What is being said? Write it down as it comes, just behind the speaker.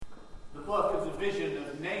of the vision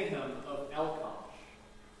of Nahum of Elkosh.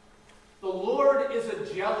 The Lord is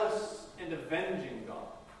a jealous and avenging God.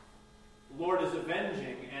 The Lord is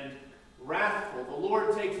avenging and wrathful. The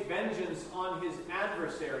Lord takes vengeance on his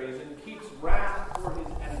adversaries and keeps wrath for his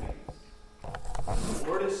enemies. The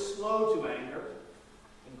Lord is slow to anger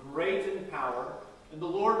and great in power, and the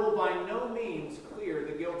Lord will by no means clear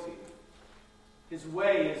the guilty. His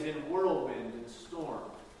way is in whirlwind and storm,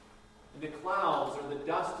 and the clouds are the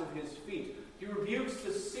dust of his feet. He rebukes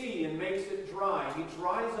the sea and makes it dry. He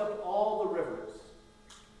dries up all the rivers.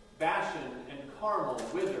 Bashan and Carmel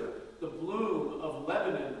wither. The bloom of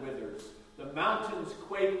Lebanon withers. The mountains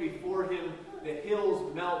quake before him. The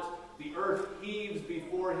hills melt. The earth heaves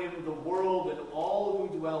before him, the world and all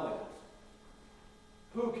who dwell in it.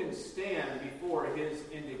 Who can stand before his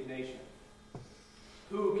indignation?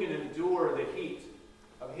 Who can endure the heat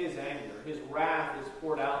of his anger? His wrath is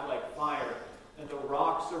poured out like fire, and the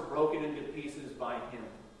rocks are broken into pieces by him.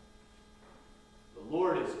 The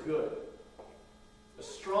Lord is good, a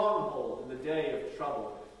stronghold in the day of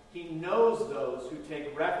trouble. He knows those who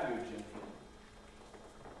take refuge in him.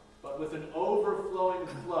 But with an overflowing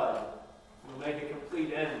flood, he will make a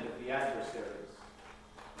complete end of the adversaries,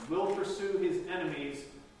 and will pursue his enemies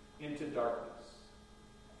into darkness.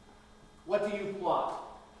 What do you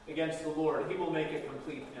plot against the Lord? He will make a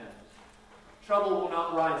complete end. Trouble will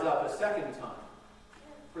not rise up a second time.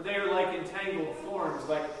 For they are like entangled thorns,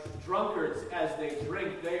 like drunkards as they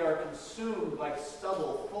drink. They are consumed like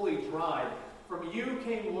stubble fully dried. From you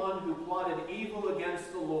came one who plotted evil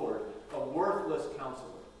against the Lord, a worthless counselor.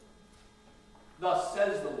 Thus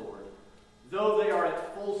says the Lord, though they are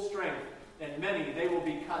at full strength, and many, they will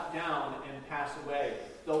be cut down and pass away.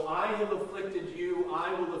 Though I have afflicted you,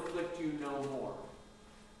 I will afflict you no more.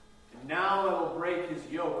 And now I will break his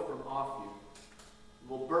yoke from off you, and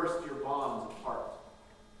will burst your bonds apart.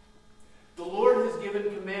 The Lord has given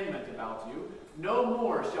commandment about you. No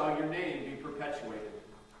more shall your name be perpetuated.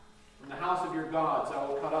 From the house of your gods I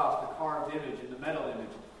will cut off the carved image and the metal image.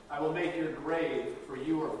 I will make your grave, for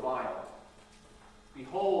you are vile.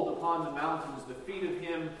 Behold upon the mountains the feet of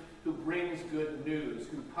him who brings good news,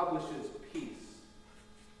 who publishes peace.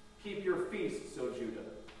 Keep your feasts, O Judah.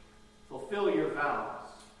 Fulfill your vows.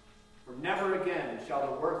 For never again shall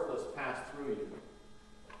the worthless pass through you.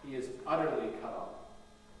 He is utterly cut off.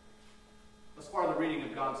 Thus far the reading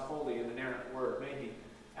of God's holy and inerrant word. May he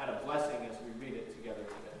add a blessing as we read it together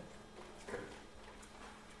today.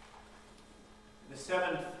 In the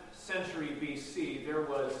 7th century BC, there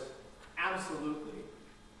was absolutely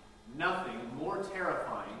nothing more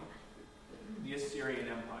terrifying than the Assyrian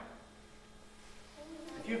Empire.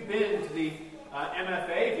 If you've been to the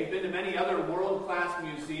MFA, if you've been to many other world-class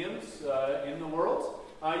museums in the world,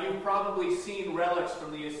 you've probably seen relics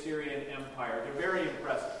from the Assyrian Empire. They're very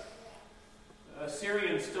impressive.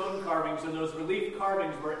 Assyrian stone carvings are those relief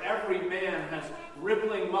carvings where every man has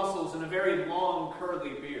rippling muscles and a very long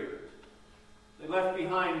curly beard. They left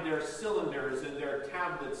behind their cylinders and their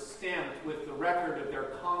tablets stamped with the record of their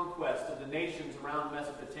conquest of the nations around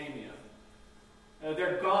Mesopotamia.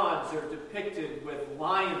 Their gods are depicted with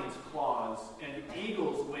lion's claws and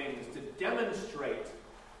eagle's wings to demonstrate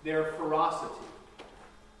their ferocity.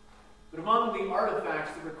 But among the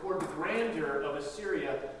artifacts that record the grandeur of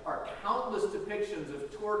Assyria are countless depictions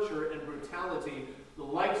of torture and brutality, the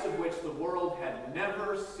likes of which the world had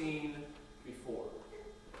never seen before.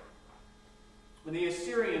 When the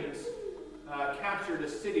Assyrians captured a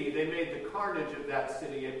city, they made the carnage of that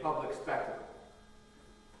city a public spectacle.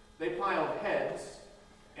 They piled heads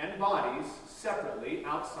and bodies separately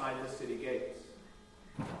outside the city gates.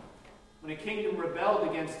 When a kingdom rebelled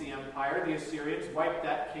against the empire, the Assyrians wiped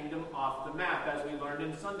that kingdom off the map. As we learned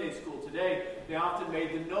in Sunday school today, they often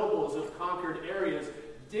made the nobles of conquered areas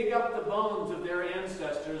dig up the bones of their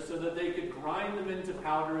ancestors so that they could grind them into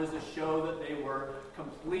powder as a show that they were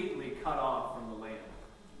completely cut off from the land.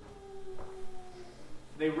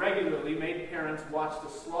 They regularly made parents watch the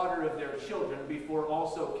slaughter of their children before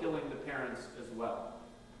also killing the parents as well.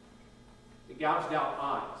 They gouged out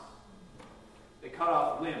eyes. They cut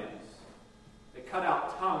off limbs. They cut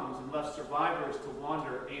out tongues and left survivors to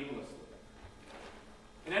wander aimlessly.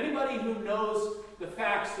 And anybody who knows the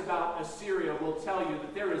facts about Assyria will tell you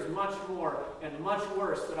that there is much more and much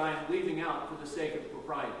worse that I am leaving out for the sake of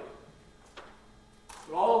propriety.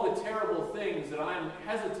 But all the terrible things that I am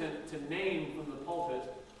hesitant to name from the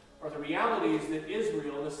pulpit are the realities that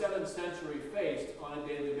Israel in the 7th century faced on a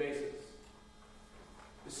daily basis.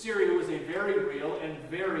 Assyria was a very real and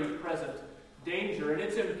very present danger, and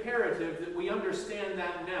it's imperative that we understand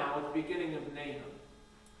that now at the beginning of Nahum.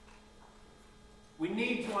 We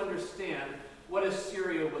need to understand what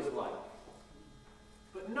Assyria was like.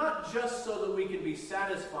 but not just so that we can be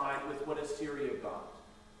satisfied with what Assyria got.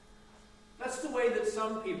 That's the way that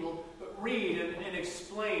some people read and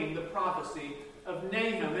explain the prophecy of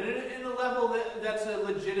Nahum, and in a level that's a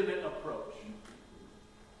legitimate approach.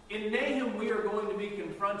 In Nahum, we are going to be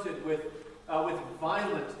confronted with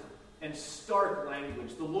violent and stark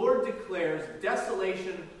language. The Lord declares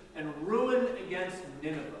desolation and ruin against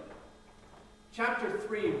Nineveh. Chapter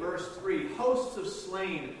 3, verse 3, hosts of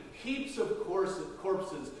slain, heaps of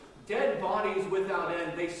corpses, dead bodies without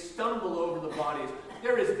end. They stumble over the bodies.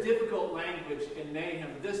 There is difficult language in Nahum.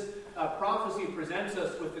 This prophecy presents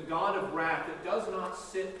us with the God of wrath that does not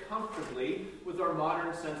sit comfortably with our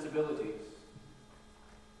modern sensibilities.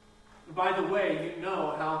 By the way, you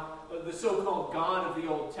know how the so-called God of the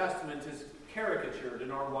Old Testament is caricatured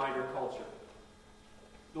in our wider culture.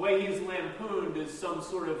 The way he's lampooned is some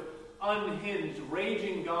sort of unhinged,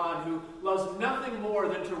 raging God who loves nothing more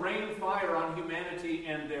than to rain fire on humanity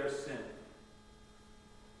and their sin.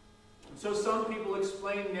 And so some people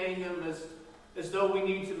explain Nahum as though we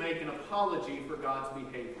need to make an apology for God's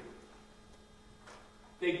behavior.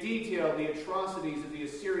 They detail the atrocities of the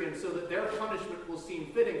Assyrians so that their punishment will seem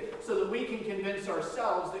fitting, so that we can convince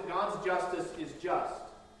ourselves that God's justice is just.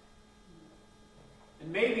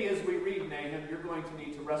 And maybe as we read Nahum, you're going to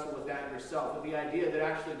need to wrestle with that yourself, with the idea that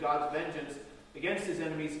actually God's vengeance against his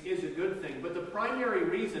enemies is a good thing. But the primary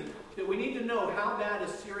reason that we need to know how bad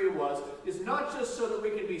Assyria was is not just so that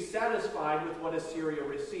we can be satisfied with what Assyria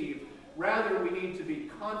received. Rather, we need to be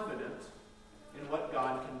confident in what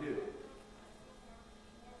God can do.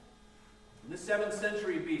 In the 7th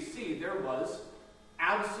century BC, there was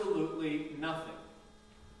absolutely nothing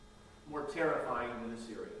more terrifying than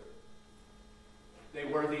Assyria. They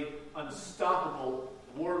were the unstoppable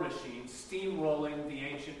war machine steamrolling the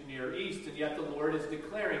ancient Near East, and yet the Lord is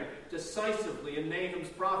declaring decisively in Nahum's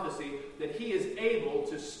prophecy that he is able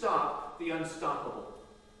to stop the unstoppable.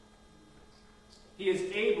 He is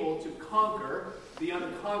able to conquer the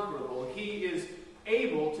unconquerable. He is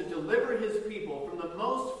able to deliver his people from the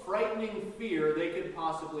most frightening fear they could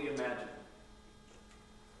possibly imagine.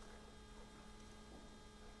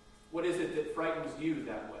 What is it that frightens you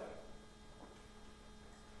that way?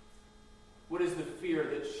 What is the fear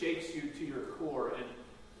that shakes you to your core and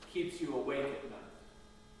keeps you awake at night?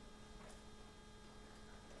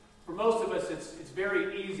 For most of us, it's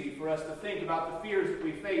very easy for us to think about the fears that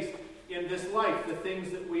we face in this life, the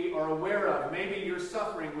things that we are aware of. Maybe you're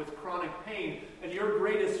suffering with chronic pain, and your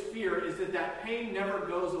greatest fear is that that pain never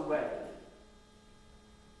goes away.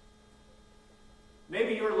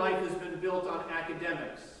 Maybe your life has been built on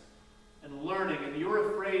academics and learning, and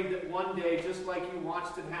you're afraid that one day, just like you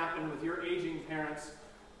watched it happen with your aging parents,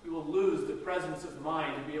 you will lose the presence of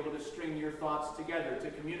mind to be able to string your thoughts together,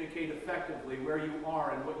 to communicate effectively where you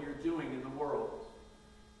are and what you're doing in the world.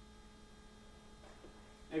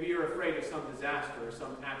 Maybe you're afraid of some disaster or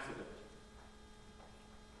some accident.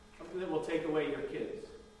 Something that will take away your kids,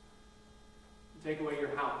 take away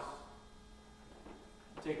your house,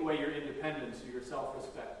 take away your independence or your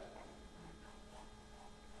self-respect.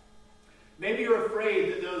 Maybe you're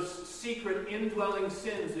afraid that those secret indwelling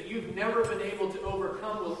sins that you've never been able to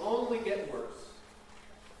overcome will only get worse.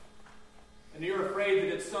 And you're afraid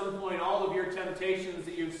that at some point all of your temptations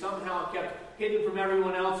that you've somehow kept hidden from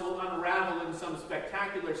everyone else will unravel in some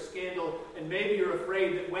spectacular scandal. And maybe you're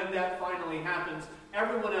afraid that when that finally happens,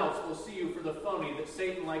 everyone else will see you for the phony that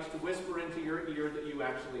Satan likes to whisper into your ear that you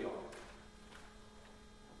actually are.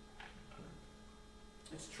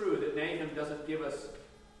 It's true that Nahum doesn't give us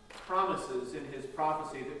promises in his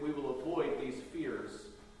prophecy that we will avoid these fears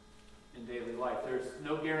in daily life. There's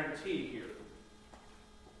no guarantee here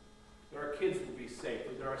that our kids will be safe,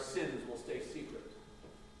 or that our sins will stay secret.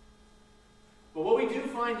 But what we do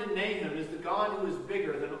find in Nahum is the God who is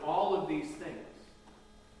bigger than all of these things.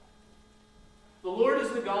 The Lord is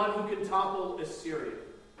the God who can topple Assyria.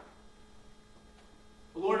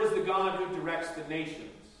 The Lord is the God who directs the nations.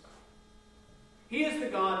 He is the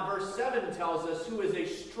God, verse 7 tells us, who is a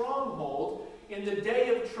stronghold in the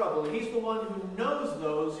day of trouble. He's the one who knows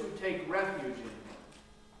those who take refuge in him.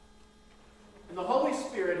 And the Holy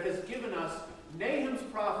Spirit has given us Nahum's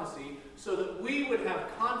prophecy so that we would have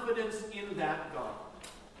confidence in that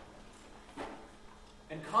God.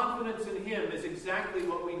 And confidence in him is exactly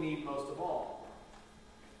what we need most of all.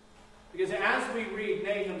 Because as we read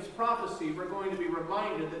Nahum's prophecy, we're going to be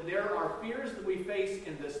reminded that there are fears that we face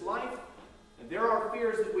in this life, and there are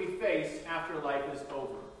fears that we face after life is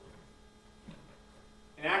over.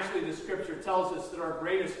 And actually, the Scripture tells us that our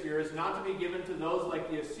greatest fear is not to be given to those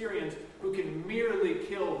like the Assyrians who can merely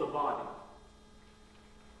kill the body.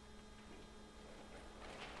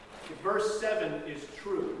 verse 7 is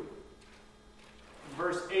true. And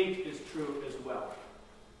verse 8 is true as well.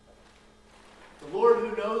 The Lord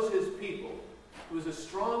who knows his people, who is a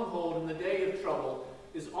stronghold in the day of trouble,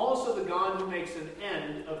 is also the God who makes an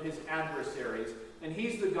end of his adversaries, and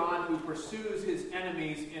he's the God who pursues his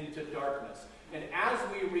enemies into darkness. And as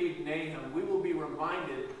we read Nahum, we will be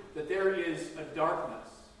reminded that there is a darkness,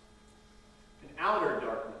 an outer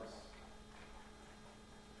darkness.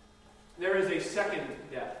 There is a second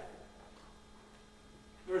death.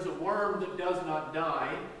 There's a worm that does not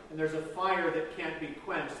die, and there's a fire that can't be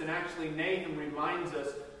quenched. And actually, Nahum reminds us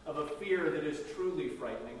of a fear that is truly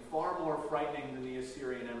frightening, far more frightening than the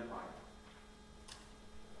Assyrian Empire.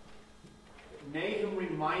 Nahum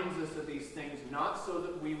reminds us of these things not so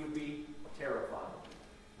that we would be terrified,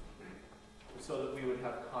 but so that we would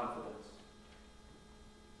have confidence.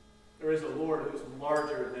 There is a Lord who is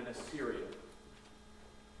larger than Assyria.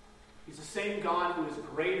 He's the same God who is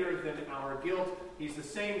greater than our guilt. He's the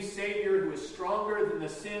same Savior who is stronger than the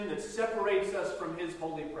sin that separates us from his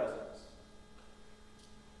holy presence.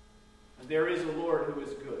 And there is a Lord who is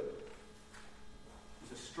good.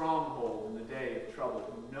 He's a stronghold in the day of trouble,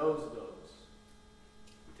 who knows those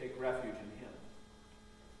who take refuge in him.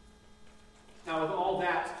 Now, with all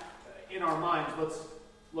that in our minds, let's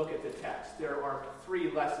look at the text. There are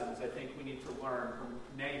 3 lessons I think we need to learn from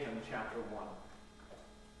Nahum chapter 1.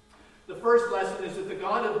 The first lesson is that the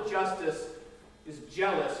God of justice is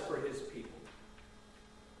jealous for his people.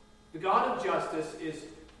 The God of justice is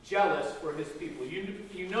jealous for his people.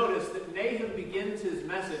 You notice that Nahum begins his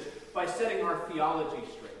message by setting our theology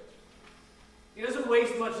straight. He doesn't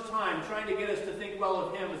waste much time trying to get us to think well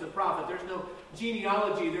of him as a prophet. There's no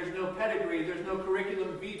genealogy, there's no pedigree, there's no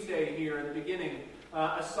curriculum vitae here in the beginning,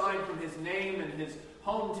 aside from his name and his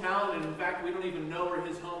hometown, and in fact, we don't even know where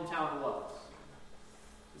his hometown was.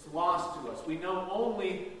 It's lost to us. We know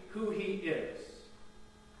only who he is.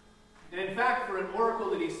 And in fact, for an oracle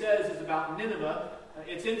that he says is about Nineveh,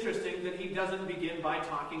 it's interesting that he doesn't begin by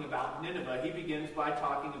talking about Nineveh. He begins by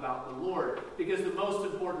talking about the Lord. Because the most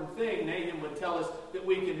important thing Nahum would tell us that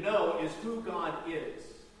we can know is who God is.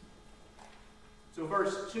 So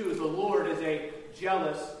verse 2, the Lord is a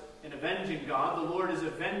jealous and avenging God. The Lord is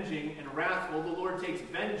avenging and wrathful. The Lord takes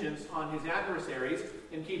vengeance on his adversaries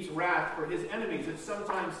and keeps wrath for his enemies. It's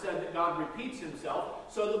sometimes said that God repeats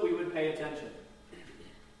himself so that we would pay attention.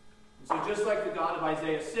 And so just like the God of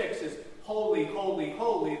Isaiah 6 is holy, holy,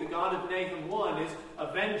 holy, the God of Nahum 1 is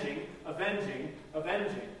avenging, avenging,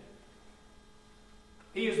 avenging.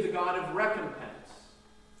 He is the God of recompense.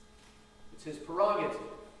 It's his prerogative.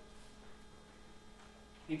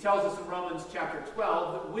 He tells us in Romans chapter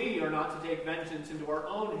 12 that we are not to take vengeance into our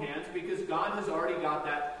own hands because God has already got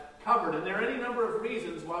that covered. And there are any number of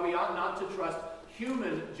reasons why we ought not to trust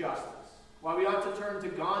human justice, why we ought to turn to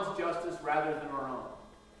God's justice rather than our own.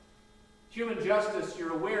 Human justice,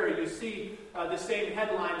 you're aware, you see the same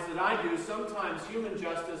headlines that I do. Sometimes human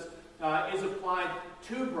justice is applied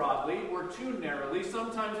too broadly or too narrowly.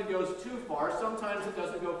 Sometimes it goes too far. Sometimes it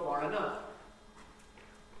doesn't go far enough.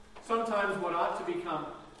 Sometimes what ought to become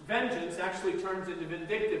vengeance actually turns into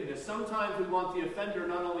vindictiveness. Sometimes we want the offender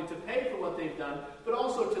not only to pay for what they've done, but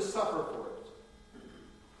also to suffer for it.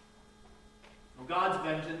 Well, God's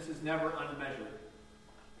vengeance is never unmeasured.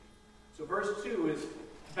 So verse 2 is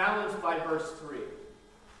balanced by verse 3.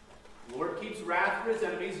 The Lord keeps wrath for his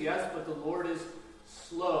enemies, yes, but the Lord is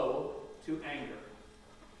slow to anger.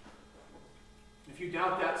 If you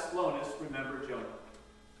doubt that slowness, remember Jonah.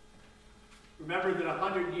 Remember that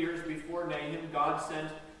 100 years before Nahum, God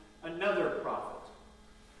sent another prophet.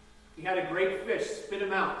 He had a great fish spit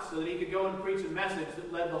him out so that he could go and preach a message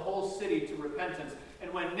that led the whole city to repentance.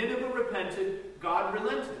 And when Nineveh repented, God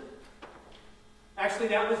relented. Actually,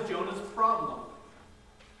 that was Jonah's problem.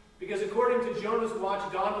 Because according to Jonah's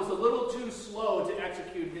watch, God was a little too slow to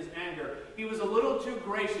execute his anger. He was a little too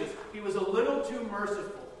gracious. He was a little too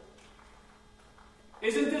merciful.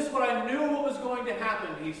 Isn't this what I knew what was going to happen,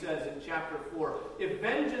 he says in chapter 4. If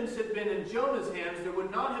vengeance had been in Jonah's hands, there would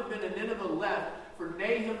not have been a Nineveh left for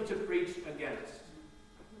Nahum to preach against.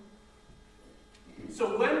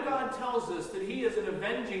 So when God tells us that he is an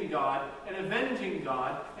avenging God, an avenging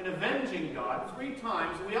God, an avenging God 3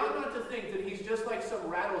 times, we ought not to think that he's just like some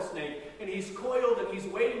rattlesnake and he's coiled and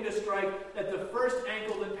he's waiting to strike at the first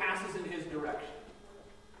ankle that passes in his direction.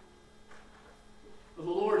 But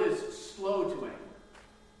the Lord is slow to anger.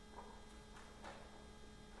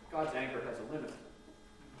 God's anger has a limit.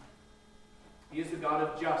 He is the God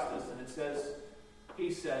of justice, and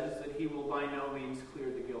he says that he will by no means clear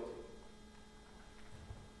the guilty.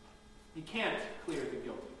 He can't clear the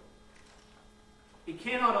guilty. He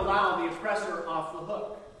cannot allow the oppressor off the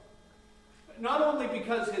hook. Not only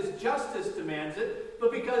because his justice demands it,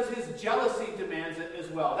 but because his jealousy demands it as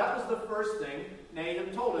well. That was the first thing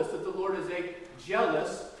Nahum told us, that the Lord is a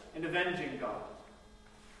jealous and avenging God.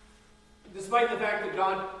 Despite the fact that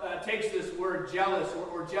God takes this word jealous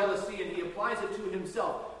or jealousy and he applies it to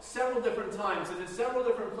himself several different times and in several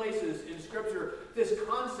different places in Scripture, this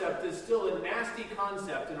concept is still a nasty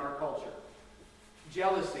concept in our culture.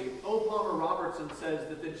 Jealousy. O. Palmer Robertson says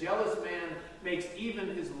that the jealous man makes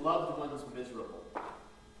even his loved ones miserable.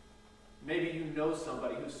 Maybe you know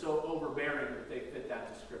somebody who's so overbearing that they fit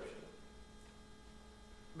that description.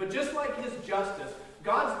 But just like his justice,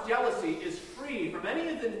 God's jealousy is free from any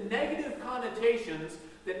of the negative connotations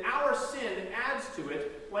that our sin adds to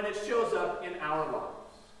it when it shows up in our lives.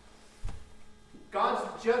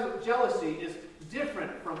 God's jealousy is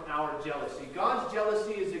different from our jealousy. God's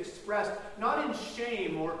jealousy is expressed not in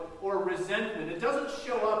shame or resentment. It doesn't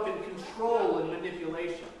show up in control and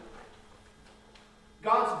manipulation.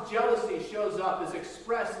 God's jealousy shows up as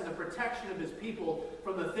expressed in the protection of his people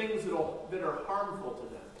from the things that are harmful to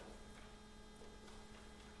them.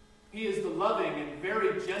 He is the loving and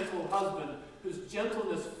very gentle husband whose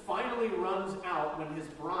gentleness finally runs out when his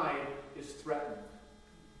bride is threatened.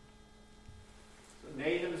 So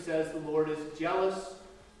Nahum says the Lord is jealous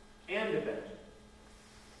and avenging.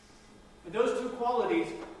 And those two qualities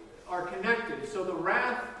are connected. So the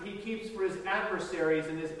wrath he keeps for his adversaries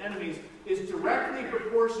and his enemies is directly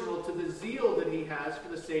proportional to the zeal that he has for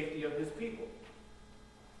the safety of his people.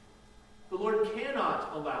 The Lord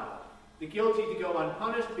cannot allow the guilty to go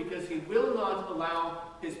unpunished because he will not allow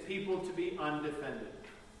his people to be undefended.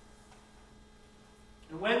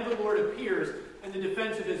 And when the Lord appears in the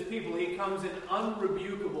defense of his people, he comes in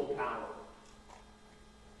unrebukable power.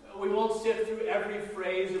 We won't sift through every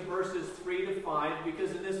phrase of verses 3 to 5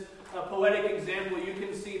 because in this poetic example you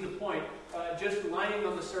can see the point just lying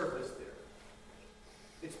on the surface there.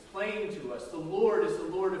 It's plain to us. The Lord is the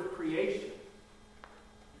Lord of creation.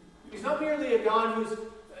 He's not merely a God who's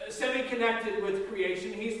semi-connected with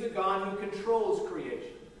creation. He's the God who controls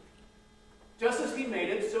creation. Just as he made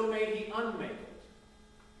it, so may he unmake it.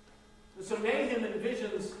 And so Nahum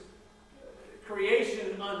envisions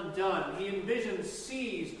creation undone. He envisions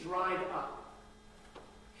seas dried up,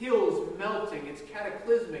 hills melting. It's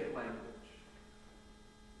cataclysmic language.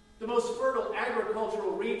 The most fertile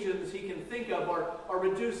agricultural regions he can think of are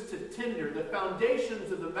reduced to tinder. The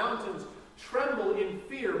foundations of the mountains tremble in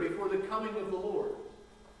fear before the coming of the Lord.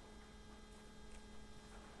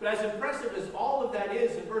 But as impressive as all of that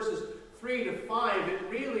is in verses 3 to 5, it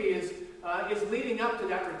really is leading up to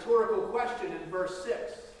that rhetorical question in verse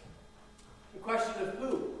 6. The question of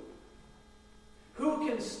who? Who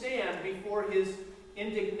can stand before his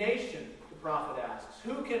indignation, the prophet asks.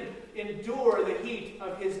 Who can endure the heat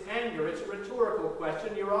of his anger? It's a rhetorical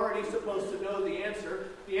question. You're already supposed to know the answer.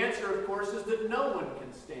 The answer, of course, is that no one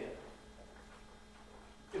can stand.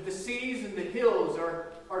 If the seas and the hills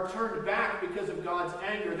are turned back because of God's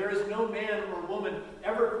anger, there is no man or woman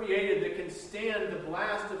ever created that can stand the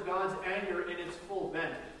blast of God's anger in its full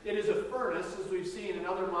vent. It is a furnace, as we've seen in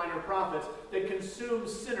other minor prophets, that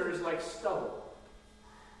consumes sinners like stubble.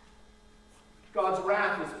 God's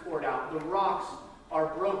wrath is poured out. The rocks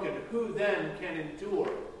are broken. Who then can endure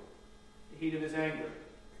the heat of his anger?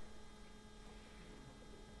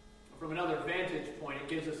 From another vantage point, it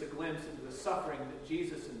gives us a glimpse into the suffering that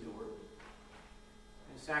Jesus endured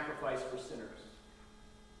and sacrifice for sinners.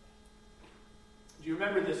 Do you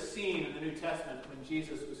remember this scene in the New Testament when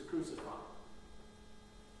Jesus was crucified?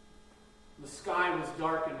 The sky was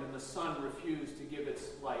darkened and the sun refused to give its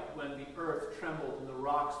light. When the earth trembled and the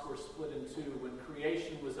rocks were split in two. When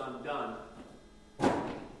creation was undone.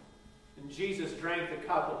 And Jesus drank the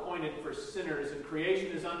cup appointed for sinners, and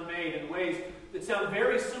creation is unmade in ways that sound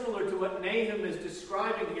very similar to what Nahum is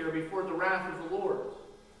describing here before the wrath of the Lord.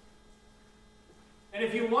 And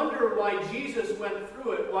if you wonder why Jesus went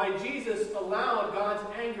through it, why Jesus allowed God's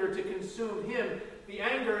anger to consume him, the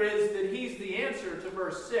anger is that he's the answer to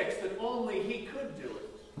verse 6, that only he could do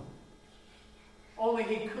it. Only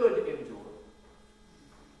he could endure.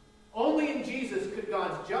 Only in Jesus could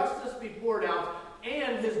God's justice be poured out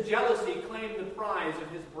and his jealousy claim the prize of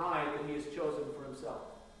his bride that he has chosen for himself.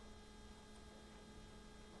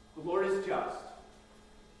 The Lord is just.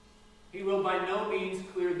 He will by no means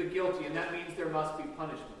clear the guilty, and that means there must be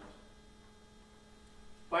punishment.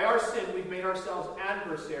 By our sin, we've made ourselves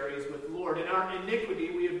adversaries with the Lord. In our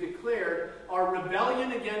iniquity, we have declared our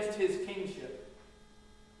rebellion against his kingship.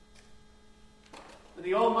 And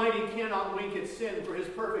the Almighty cannot wink at sin, for his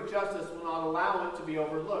perfect justice will not allow it to be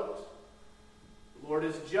overlooked. The Lord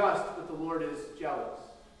is just, but the Lord is jealous.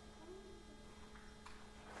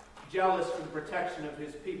 jealous for the protection of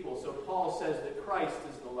his people. So Paul says that Christ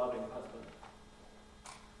is the loving husband.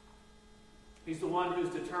 He's the one who's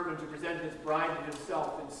determined to present his bride to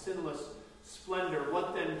himself in sinless splendor.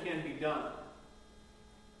 What then can be done?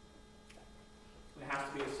 There has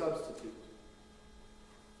to be a substitute.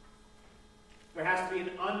 There has to be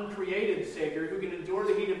an uncreated Savior who can endure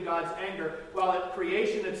the heat of God's anger while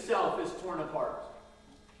creation itself is torn apart.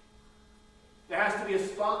 There has to be a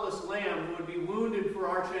spotless lamb who would be wounded for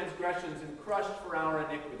our transgressions and crushed for our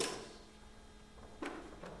iniquities.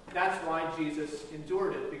 That's why Jesus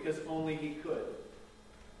endured it, because only he could.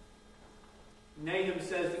 Nahum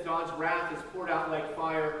says that God's wrath is poured out like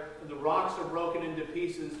fire, and the rocks are broken into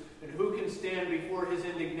pieces, and who can stand before his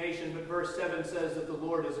indignation? But verse 7 says that the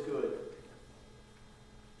Lord is good.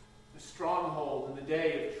 A stronghold in the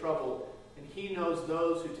day of trouble, and he knows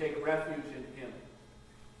those who take refuge in him.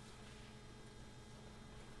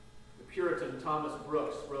 The Puritan Thomas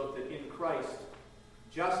Brooks wrote that in Christ,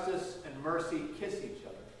 justice and mercy kiss each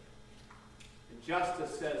other. And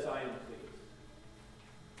justice says, I am pleased.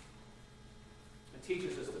 It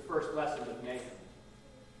teaches us the first lesson of Nahum.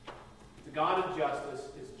 The God of justice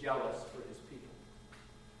is jealous for his people.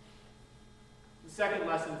 The second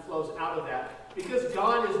lesson flows out of that. Because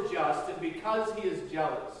God is just and because he is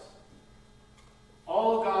jealous,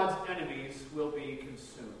 all God's enemies will be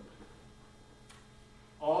consumed.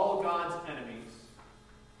 All God's enemies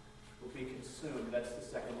will be consumed. That's the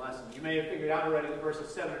second lesson. You may have figured out already that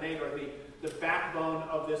verses 7 and 8 are the backbone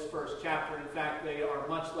of this first chapter. In fact, they are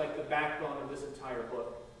much like the backbone of this entire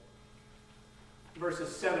book.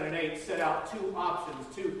 Verses 7 and 8 set out two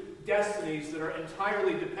options, two destinies that are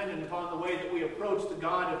entirely dependent upon the way that we approach the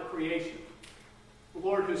God of creation. The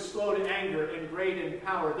Lord who's slow to anger and great in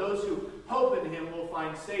power. Those who hope in him will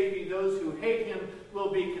find safety. Those who hate him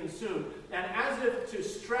will be consumed. And as if to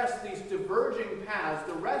stress these diverging paths,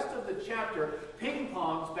 the rest of the chapter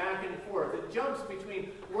ping-pongs back and forth. It jumps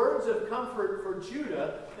between words of comfort for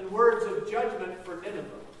Judah and words of judgment for Nineveh.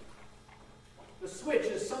 The switch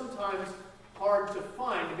is sometimes hard to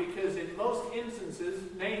find because in most instances,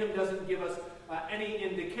 Nahum doesn't give us any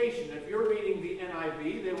indication. If you're reading the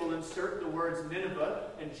NIV, they will insert the words Nineveh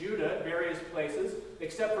and Judah at various places,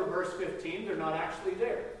 except for verse 15, they're not actually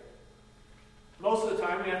there. Most of the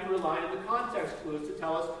time, we have to rely on the context clues to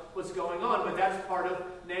tell us what's going on, but that's part of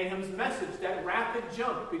Nahum's message. That rapid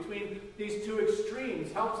jump between these two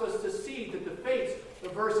extremes helps us to see that the fates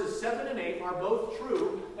of verses 7 and 8 are both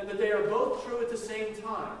true, and that they are both true at the same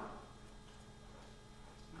time.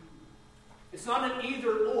 It's not an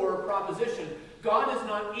either-or proposition. God is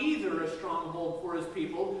not either a stronghold for his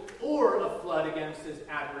people or a flood against his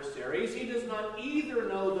adversaries. He does not either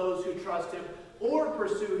know those who trust him or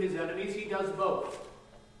pursue his enemies. He does both.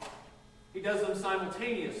 He does them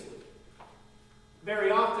simultaneously.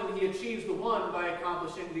 Very often he achieves the one by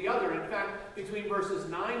accomplishing the other. In fact, between verses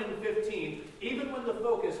 9 and 15, even when the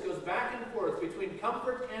focus goes back and forth between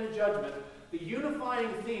comfort and judgment, the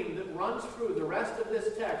unifying theme that runs through the rest of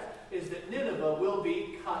this text is that Nineveh will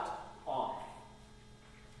be cut off.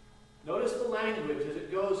 Notice the language as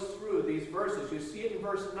it goes through these verses. You see it in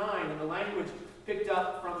verse 9, and the language picked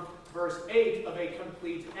up from verse 8 of a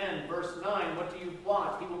complete end. Verse 9, what do you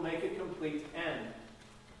plot? He will make a complete end.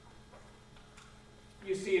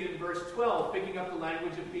 You see it in verse 12, picking up the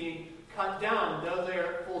language of being cut down. Though they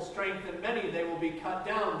are full strength and many, they will be cut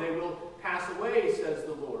down. They will pass away, says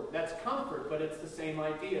the Lord. That's comfort, but it's the same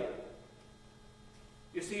idea.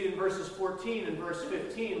 You see it in verses 14 and verse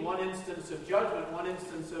 15, one instance of judgment, one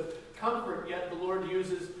instance of comfort, yet the Lord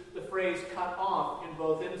uses the phrase cut off in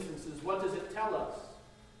both instances. What does it tell us?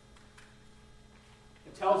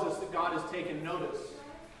 It tells us that God has taken notice.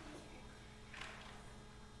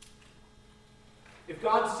 If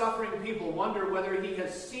God's suffering people wonder whether he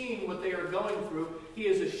has seen what they are going through, he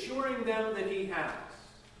is assuring them that he has.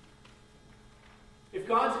 If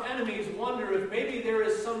God's enemies wonder if maybe there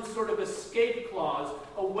is some sort of escape clause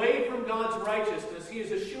away from God's righteousness, he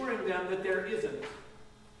is assuring them that there isn't.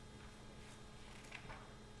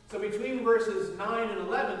 So between verses 9 and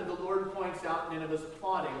 11, the Lord points out Nineveh's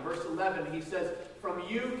plotting. Verse 11, he says, "From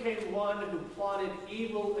you came one who plotted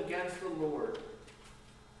evil against the Lord."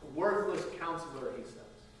 A worthless counselor, he says.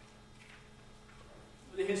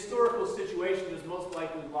 The historical situation is most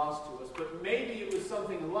likely lost to us, but maybe it was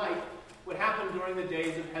something like what happened during the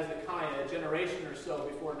days of Hezekiah, a generation or so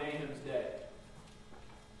before Nahum's day.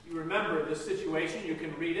 You remember this situation, you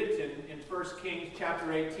can read it in 1 Kings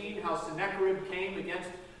chapter 18, how Sennacherib came against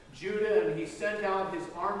Judah and he sent out his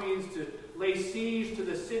armies to lay siege to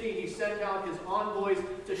the city. He sent out his envoys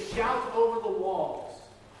to shout over the walls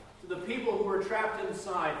to the people who were trapped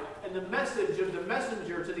inside. And the message of the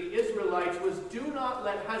messenger to the Israelites was, do not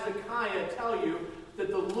let Hezekiah tell you that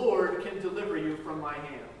the Lord can deliver you from my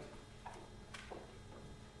hand.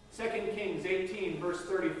 2 Kings 18, verse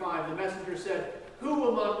 35, the messenger said, who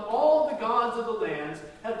among all the gods of the lands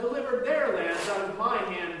have delivered their lands out of my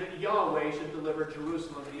hand that Yahweh should deliver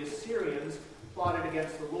Jerusalem? The Assyrians plotted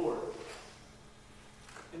against the Lord.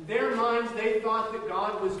 In their minds, they thought that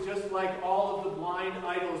God was just like all of the blind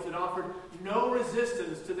idols that offered no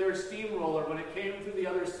resistance to their steamroller when it came through the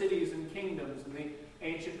other cities and kingdoms in the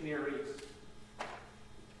ancient Near East.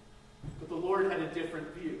 But the Lord had a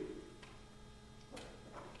different view.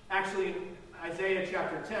 Actually, in Isaiah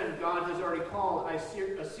chapter 10, God has already called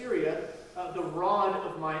Assyria the rod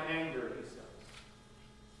of my anger, he says.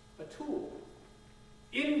 A tool.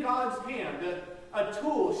 In God's hand, a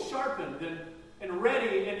tool sharpened and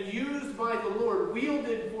ready and used by the Lord,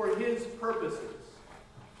 wielded for his purposes.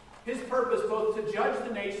 His purpose both to judge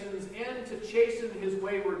the nations and to chasten his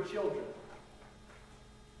wayward children.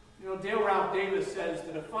 You know, Dale Ralph Davis says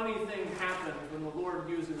that a funny thing happens when the Lord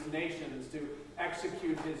uses nations to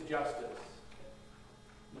execute his justice.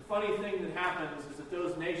 The funny thing that happens is that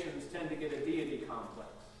those nations tend to get a deity complex.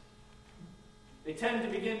 They tend to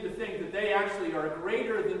begin to think that they actually are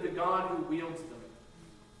greater than the God who wields them.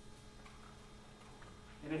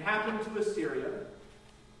 And it happened to Assyria.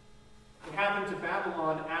 It happened to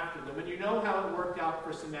Babylon after them. And you know how it worked out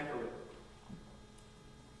for Sennacherib.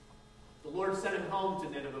 The Lord sent him home to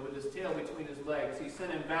Nineveh with his tail between his legs. He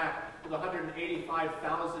sent him back with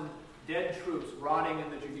 185,000 dead troops rotting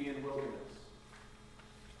in the Judean wilderness.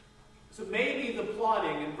 So maybe the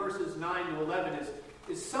plotting in verses 9 to 11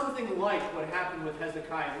 is something like what happened with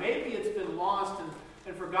Hezekiah. Maybe it's been lost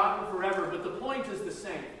and forgotten forever, but the point is the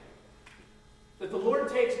same. That the Lord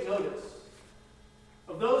takes notice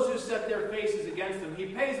of those who set their faces against him. He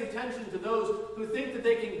pays attention to those who think that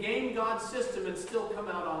they can game God's system and still come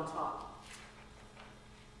out on top.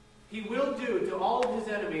 He will do to all of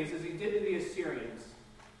his enemies as he did to the Assyrians,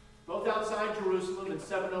 both outside Jerusalem in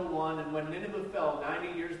 701 and when Nineveh fell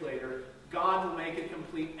 90 years later. God will make a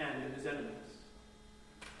complete end of his enemies.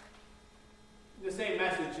 The same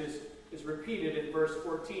message is repeated in verse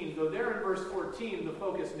 14, though there in verse 14 the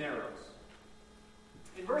focus narrows.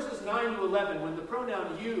 In verses 9 to 11, when the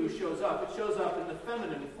pronoun you shows up, it shows up in the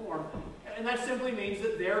feminine form, and that simply means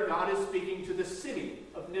that there God is speaking to the city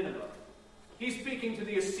of Nineveh. He's speaking to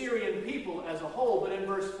the Assyrian people as a whole, but in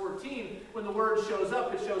verse 14, when the word shows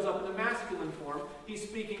up, it shows up in the masculine form. He's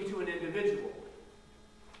speaking to an individual.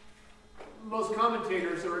 Most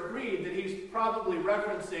commentators are agreed that he's probably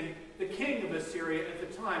referencing the king of Assyria at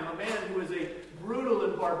the time, a man who was a brutal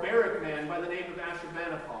and barbaric man by the name of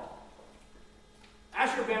Ashurbanipal.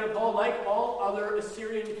 Ashurbanipal, like all other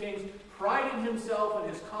Assyrian kings, prided himself in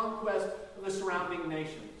his conquest of the surrounding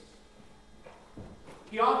nations.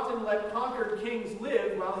 He often let conquered kings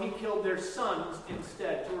live while he killed their sons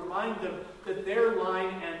instead, to remind them that their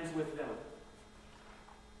line ends with them.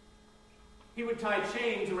 He would tie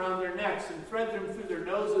chains around their necks and thread them through their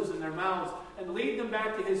noses and their mouths and lead them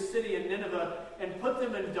back to his city in Nineveh and put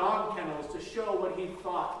them in dog kennels to show what he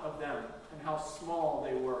thought of them and how small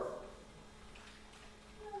they were.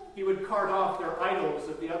 He would cart off their idols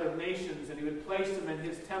of the other nations and he would place them in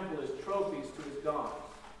his temple as trophies to his gods.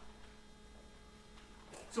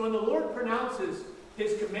 So when the Lord pronounces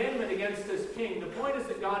his commandment against this king, the point is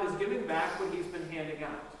that God is giving back what he's been handing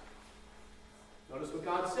out. Notice what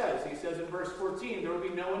God says. He says in verse 14, there will be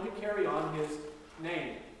no one to carry on his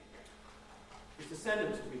name. His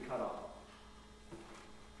descendants will be cut off.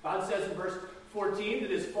 God says in verse 14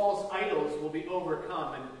 that his false idols will be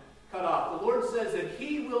overcome and cut off. The Lord says that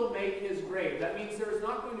he will make his grave. That means there is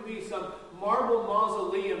not going to be some marble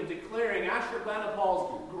mausoleum declaring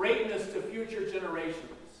Ashurbanipal's greatness to future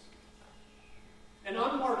generations. An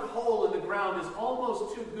unmarked hole in the ground is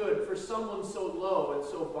almost too good for someone so low and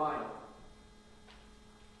so vile.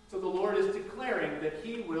 So the Lord is declaring that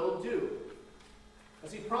he will do.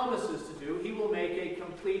 As he promises to do, he will make a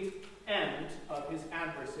complete end of his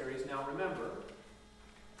adversaries. Now remember,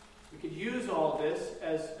 we could use all this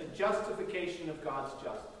as a justification of God's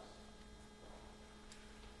justice.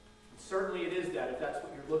 And certainly it is that, if that's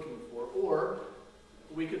what you're looking for. Or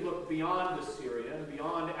we could look beyond Assyria and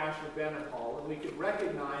beyond Ashurbanipal, and we could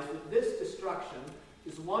recognize that this destruction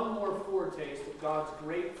is one more foretaste of God's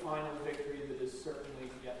great final victory that is certainly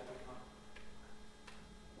yet to come.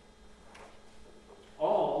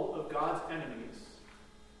 All of God's enemies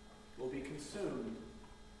will be consumed.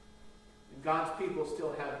 And God's people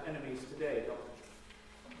still have enemies today, don't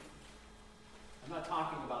they? I'm not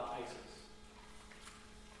talking about ISIS.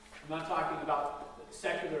 I'm not talking about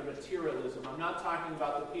secular materialism. I'm not talking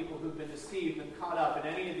about the people who've been deceived and caught up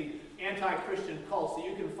in any of the anti-Christian cults that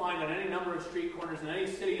you can find on any number of street corners in any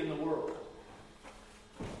city in the world.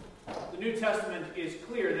 The New Testament is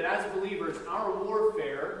clear that as believers, our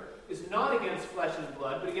warfare is not against flesh and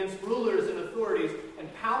blood, but against rulers and authorities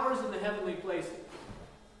and powers in the heavenly places.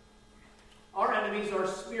 Our enemies are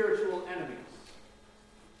spiritual enemies.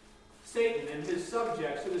 Satan and his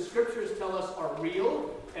subjects, who the Scriptures tell us are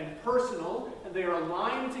real and personal, and they are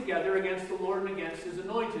aligned together against the Lord and against his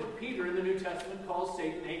anointed. Peter in the New Testament calls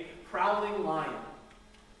Satan a prowling lion.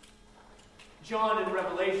 John in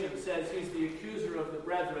Revelation says he's the accuser of the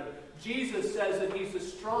brethren. Jesus says that he's the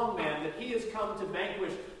strong man, that he has come to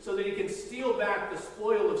vanquish so that he can steal back the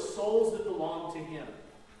spoil of souls that belong to him.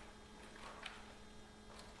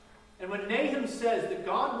 And when Nahum says that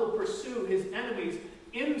God will pursue his enemies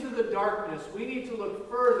into the darkness, we need to look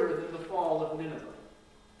further than the fall of Nineveh.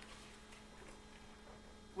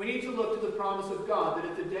 We need to look to the promise of God that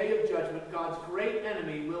at the day of judgment, God's great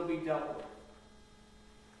enemy will be dealt with.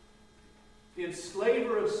 The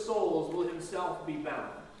enslaver of souls will himself be bound.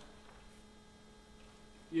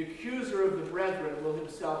 The accuser of the brethren will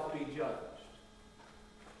himself be judged.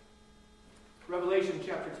 Revelation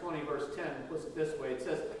chapter 20, verse 10 puts it this way. It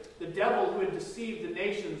says, "The devil who had deceived the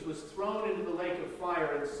nations was thrown into the lake of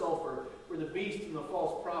fire and sulfur, where the beast and the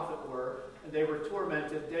false prophet were, and they were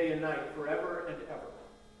tormented day and night forever and ever."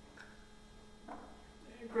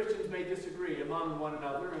 Christians may disagree among one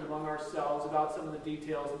another and among ourselves about some of the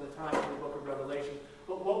details of the time of the book of Revelation,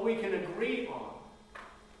 but what we can agree on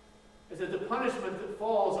is that the punishment that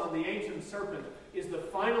falls on the ancient serpent is the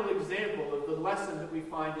final example of the lesson that we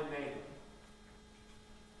find in Nahum.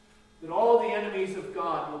 That all the enemies of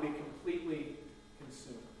God will be completely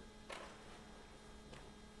consumed.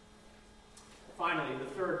 Finally,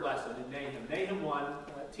 the third lesson in Nahum. Nahum 1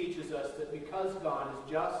 teaches us that because God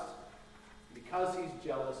is just, because he's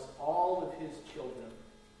jealous, all of his children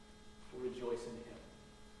will rejoice in him.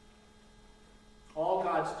 All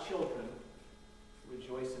God's children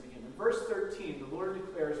rejoice in him. In verse 13, the Lord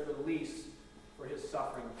declares release for his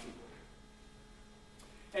suffering people.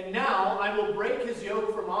 "And now I will break his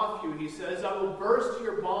yoke from off you," he says. "I will burst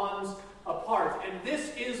your bonds apart." And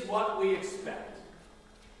this is what we expect.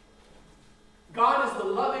 God is the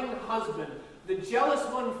loving husband, the jealous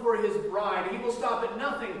one for his bride. He will stop at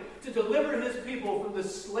nothing to deliver his people from the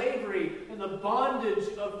slavery and the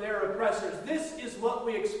bondage of their oppressors. This is what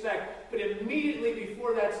we expect. But immediately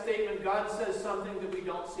before that statement, God says something that we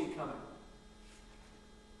don't see coming.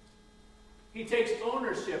 He takes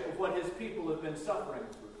ownership of what his people have been suffering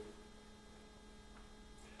through.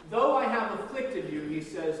 "Though I have afflicted you," he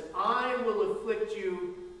says, "I will afflict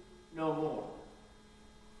you no more."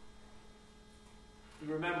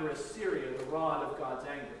 You remember Assyria, the rod of God's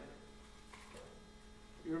anger.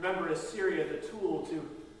 You remember Assyria, the tool to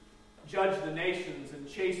judge the nations and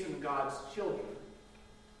chasten God's children.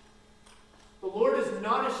 The Lord is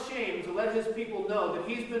not ashamed to let his people know that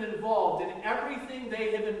he's been involved in everything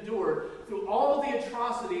they have endured through all the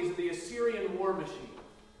atrocities of the Assyrian war machine.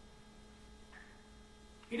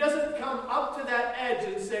 He doesn't come up to that edge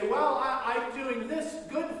and say, "Well, I'm doing this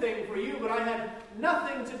good thing for you, but I had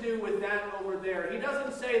nothing to do with that over there." He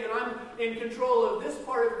doesn't say that I'm in control of this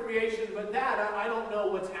part of creation, but that, I don't know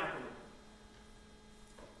what's happening.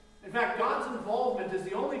 In fact, God's involvement is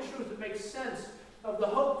the only truth that makes sense of the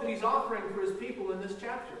hope that he's offering for his people in this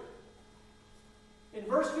chapter. In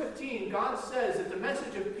verse 15, God says that the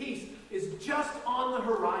message of peace is just on the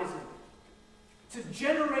horizon. It's a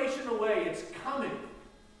generation away. It's coming.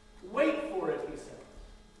 Wait for it, he says.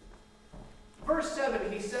 Verse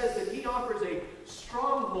 7, he says that he offers a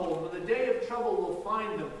stronghold when the day of trouble will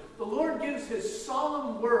find them. The Lord gives his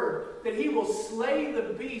solemn word that he will slay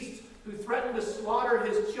the beasts who threaten to slaughter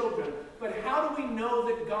his children. But how do we know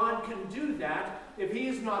that God can do that if he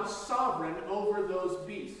is not sovereign over those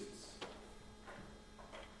beasts?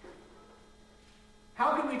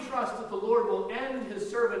 How can we trust that the Lord will end his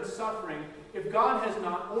servant's suffering if God has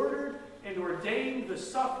not ordered and ordained the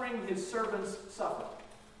suffering his servants suffer?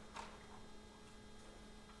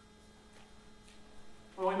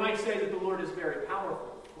 Well, we might say that the Lord is very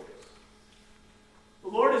powerful, of course. The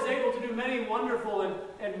Lord is able to do many wonderful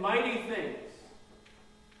and mighty things.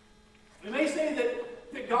 We may say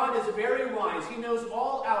that God is very wise. He knows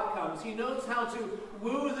all outcomes. He knows how to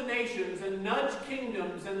woo the nations and nudge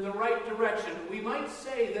kingdoms in the right direction. We might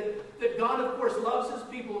say that God, of course, loves his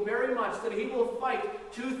people very much, that he will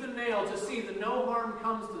fight tooth and nail to see that no harm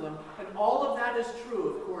comes to them. And all of that is true,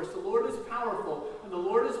 of course. The Lord is powerful, and the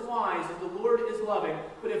Lord is wise, and the Lord is loving.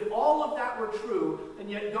 But if all of that were true, and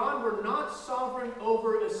yet God were not sovereign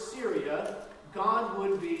over Assyria, God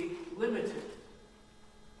would be limited.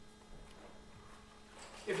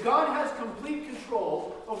 If God has complete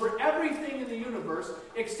control over everything in the universe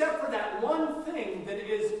except for that one thing that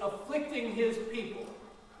is afflicting his people,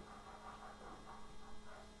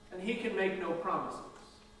 then he can make no promises.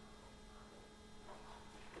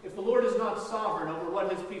 If the Lord is not sovereign over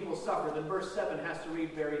what his people suffer, then verse 7 has to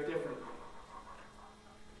read very differently.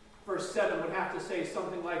 Verse 7 would have to say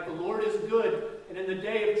something like, the Lord is good, and in the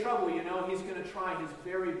day of trouble, he's going to try his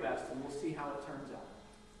very best, and we'll see how it turns out.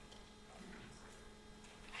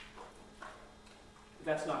 But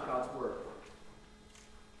that's not God's word.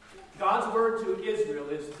 God's word to Israel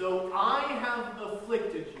is, though I have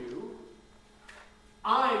afflicted you,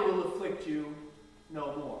 I will afflict you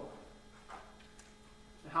no more.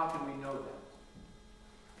 And how can we know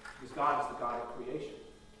that? Because God is the God of creation.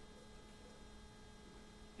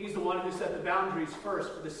 He's the one who set the boundaries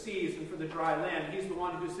first for the seas and for the dry land. He's the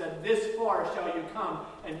one who said, this far shall you come,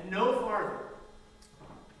 and no farther.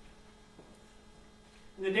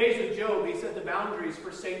 In the days of Job, he set the boundaries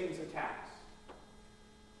for Satan's attacks.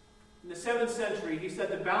 In the 7th century, he set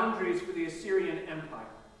the boundaries for the Assyrian Empire.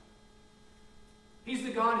 He's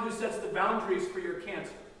the God who sets the boundaries for your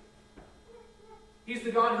cancer. He's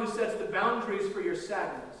the God who sets the boundaries for your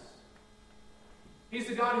sadness. He's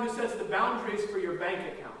the God who sets the boundaries for your bank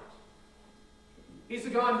account. He's the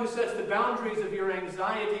God who sets the boundaries of your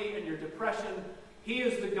anxiety and your depression. He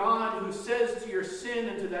is the God who says to your sin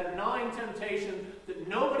and to that gnawing temptation that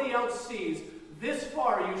nobody else sees, this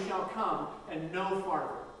far you shall come and no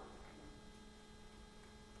farther.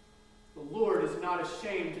 The Lord is not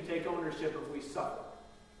ashamed to take ownership if we suffer.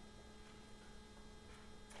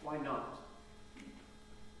 Why not?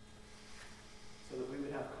 So that we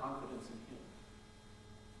would have confidence in him.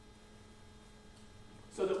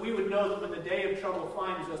 So that we would know that when the day of trouble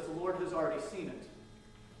finds us, the Lord has already seen it.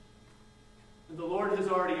 And the Lord has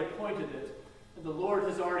already appointed it. And the Lord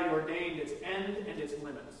has already ordained its end and its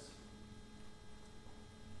limits.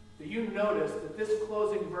 Do you notice that this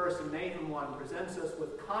closing verse in Nahum 1 presents us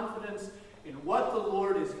with confidence in what the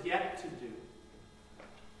Lord is yet to do?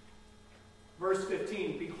 Verse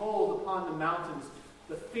 15, behold upon the mountains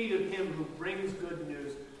the feet of him who brings good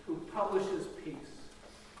news, who publishes peace.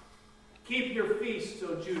 Keep your feasts,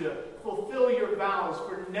 O Judah. Fulfill your vows,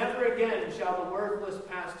 for never again shall the worthless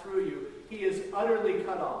pass through you. He is utterly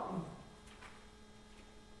cut off.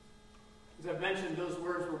 As I've mentioned, those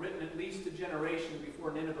words were written at least a generation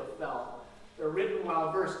before Nineveh fell. They're written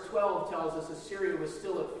while verse 12 tells us Assyria was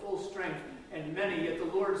still at full strength and many, yet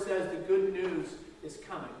the Lord says the good news is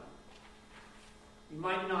coming. You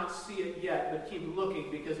might not see it yet, but keep looking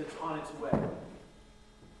because it's on its way.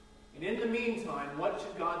 And in the meantime, what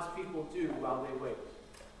should God's people do while they wait?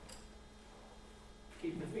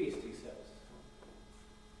 Keep the feast, he says.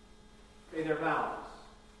 Pay their vows.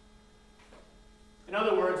 In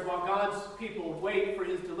other words, while God's people wait for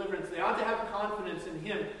his deliverance, they ought to have confidence in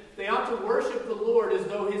him. They ought to worship the Lord as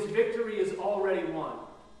though his victory is already won.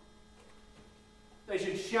 They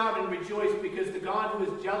should shout and rejoice because the God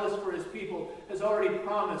who is jealous for his people has already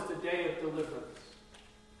promised a day of deliverance.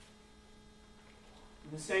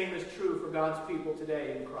 And the same is true for God's people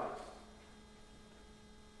today in Christ.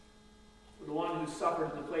 For the one who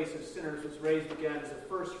suffered in the place of sinners was raised again as a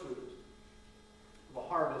first fruit of a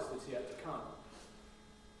harvest that's yet to come.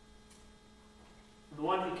 And the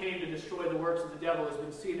one who came to destroy the works of the devil has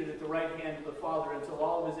been seated at the right hand of the Father until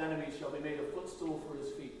all of his enemies shall be made a footstool for his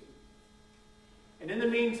feet. And in the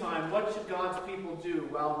meantime, what should God's people do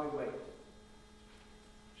while we wait?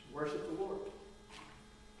 We should worship the Lord.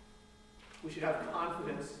 We should have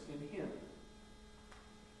confidence in him.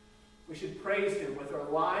 We should praise him with our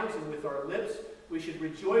lives and with our lips. We should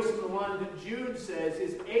rejoice in the one that Jude says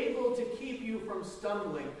is able to keep you from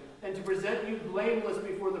stumbling and to present you blameless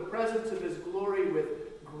before the presence of his glory with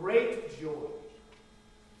great joy.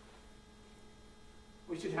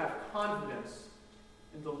 We should have confidence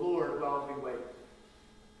in the Lord while we wait.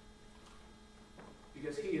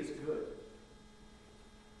 Because he is good.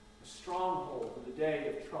 A stronghold in the day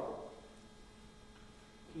of trouble.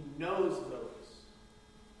 He knows those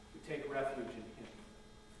who take refuge in him.